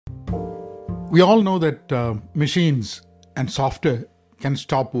We all know that machines and software can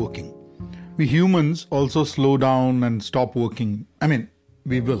stop working. We humans also slow down and stop working.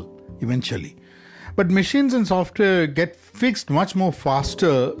 We will eventually. But machines and software get fixed much more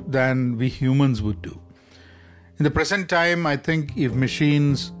faster than we humans would do. In the present time, I think if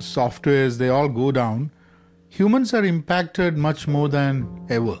machines, softwares, they all go down, humans are impacted much more than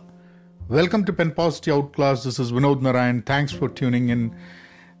ever. Welcome to Pen Positive Outclass. This is Vinod Narayan. Thanks for tuning in.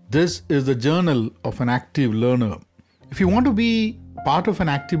 This is the journal of an active learner. If you want to be part of an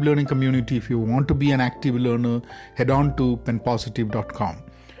active learning community, if you want to be an active learner, head on to penpositive.com.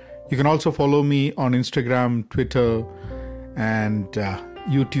 You can also follow me on Instagram, Twitter, and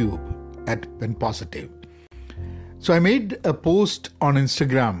YouTube at penpositive. So I made a post on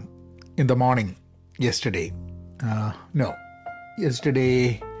Instagram in the morning yesterday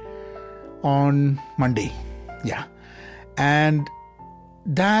on Monday. And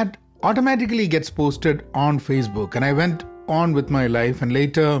that automatically gets posted on Facebook. And I went on with my life, and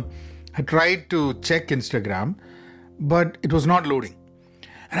later I tried to check Instagram, but it was not loading.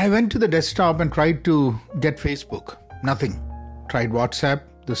 And I went to the desktop and tried to get Facebook. Nothing. Tried WhatsApp,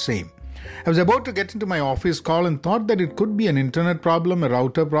 the same. I was about to get into my office call and thought that it could be an internet problem, a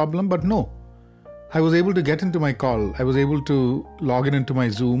router problem, but no. I was able to get into my call. I was able to log in into my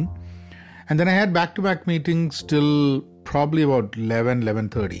Zoom. And then I had back-to-back meetings till probably about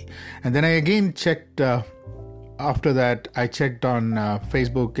 11:30. And then I again checked, after that, I checked on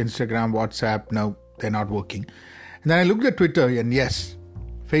Facebook, Instagram, WhatsApp. No, they're not working. And then I looked at Twitter, and yes,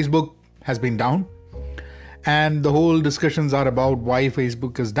 Facebook has been down. And the whole discussions are about why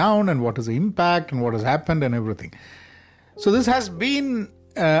Facebook is down and what is the impact and what has happened and everything. So this has been,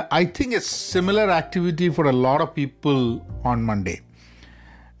 I think, a similar activity for a lot of people on Monday.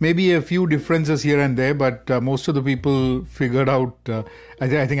 Maybe a few differences here and there, but most of the people figured out, I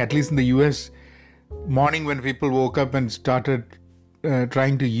think at least in the US, morning when people woke up and started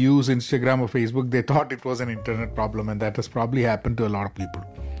trying to use Instagram or Facebook, they thought it was an internet problem, and that has probably happened to a lot of people.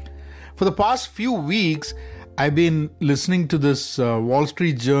 For the past few weeks, I've been listening to this Wall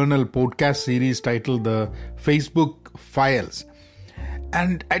Street Journal podcast series titled The Facebook Files.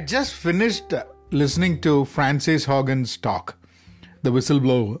 And I just finished listening to Frances Haugen's talk, the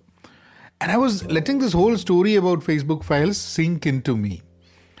whistleblower. And I was letting this whole story about Facebook Files sink into me.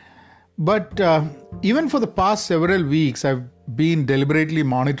 But even for the past several weeks, I've been deliberately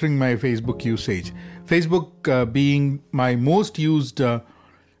monitoring my Facebook usage. Facebook being my most used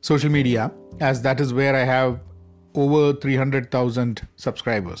social media, as that is where I have over 300,000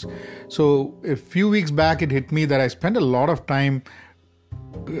 subscribers. So a few weeks back, it hit me that I spend a lot of time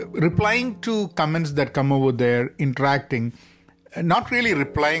replying to comments that come over there, interacting. Not really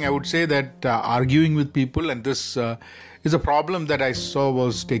replying, I would say that arguing with people, and this is a problem that I saw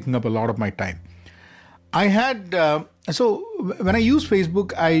was taking up a lot of my time. I had, so when I use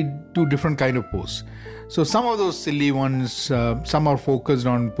Facebook, I do different kind of posts. So some of those silly ones, some are focused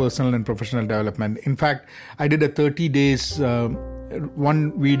on personal and professional development. In fact, I did a 30 days,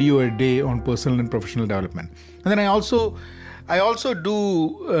 one video a day on personal and professional development. And then I also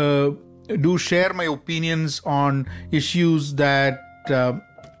do share my opinions on issues that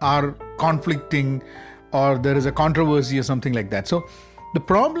are conflicting, or there is a controversy or something like that. So the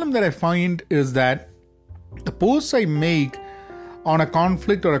problem that I find is that the posts I make on a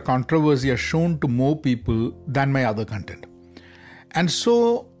conflict or a controversy are shown to more people than my other content. And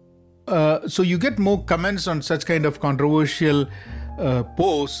so you get more comments on such kind of controversial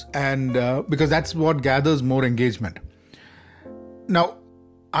posts, and because that's what gathers more engagement. Now,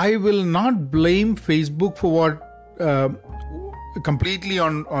 I will not blame Facebook for what completely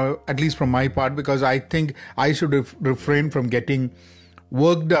on, at least from my part, because I think I should refrain from getting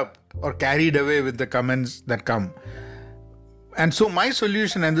worked up or carried away with the comments that come. And so my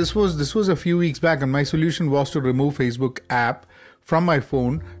solution, and this was a few weeks back, and my solution was to remove Facebook app from my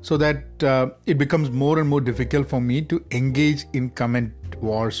phone so that it becomes more and more difficult for me to engage in comment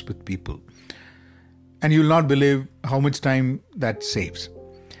wars with people. And you'll not believe how much time that saves.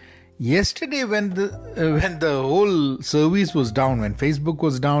 Yesterday, when the whole service was down, when Facebook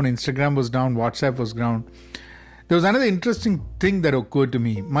was down, Instagram was down, WhatsApp was down, there was another interesting thing that occurred to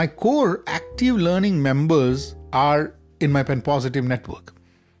me. My core active learning members are in my Pen Positive network.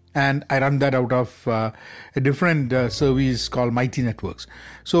 And I run that out of a different service called Mighty Networks.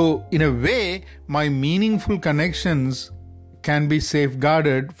 So in a way, my meaningful connections can be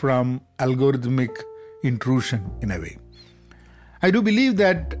safeguarded from algorithmic intrusion in a way. I do believe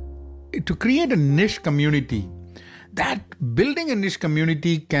that to create a niche community, that building a niche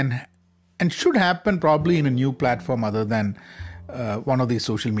community can and should happen probably in a new platform other than one of these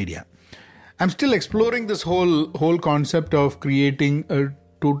social media. I'm still exploring this whole concept of creating a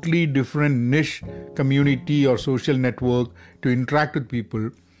totally different niche community or social network to interact with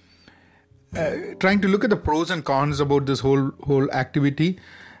people. Trying to look at the pros and cons about this whole activity,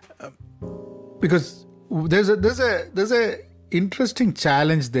 because there's a interesting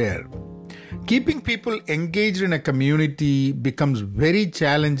challenge there. Keeping people engaged in a community becomes very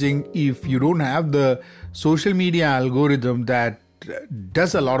challenging if you don't have the social media algorithm that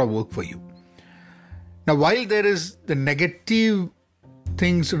does a lot of work for you. Now, while there is the negative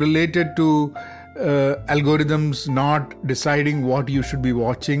things related to algorithms not deciding what you should be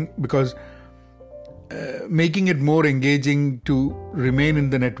watching, because making it more engaging to remain in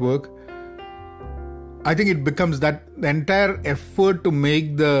the network, I think it becomes that the entire effort to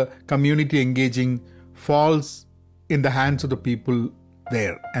make the community engaging falls in the hands of the people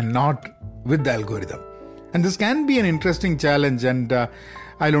there and not with the algorithm. And this can be an interesting challenge, and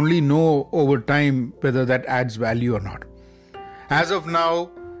I'll only know over time whether that adds value or not. As of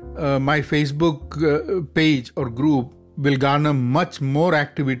now, my Facebook page or group will garner much more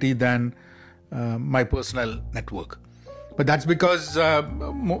activity than my personal network. But that's because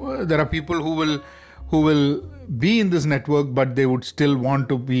there are people who will be in this network, but they would still want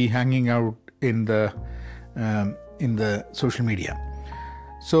to be hanging out in the social media.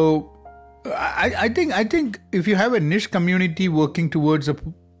 So I think if you have a niche community working towards a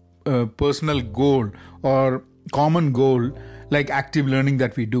personal goal or common goal, like active learning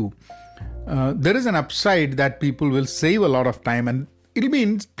that we do, there is an upside that people will save a lot of time, and it'll be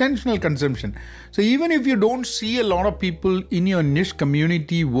intentional consumption. So even if you don't see a lot of people in your niche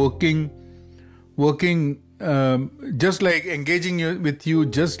community working just like engaging with you,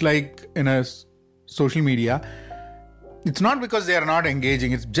 just like in a social media, it's not because they are not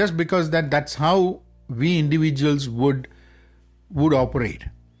engaging. It's just because that's how we individuals would operate.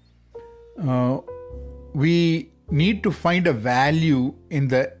 We need to find a value in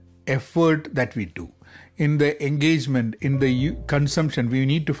the effort that we do, in the engagement, in the consumption. We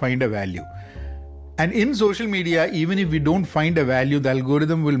need to find a value. And in social media, even if we don't find a value, the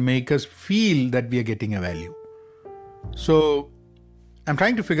algorithm will make us feel that we are getting a value. So I'm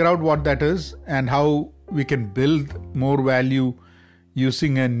trying to figure out what that is and how we can build more value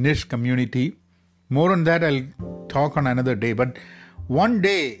using a niche community. More on that I'll talk on another day. But one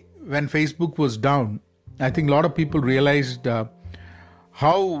day when Facebook was down, I think a lot of people realized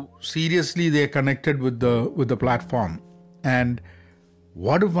how seriously they are connected with the platform. And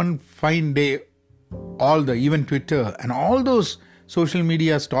what if one fine day even Twitter and all those social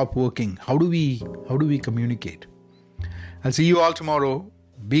media stop working? How do we communicate? I'll see you all tomorrow.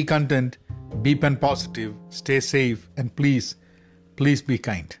 Be content, be pen positive, stay safe, and please be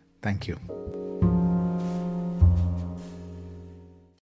kind. Thank you.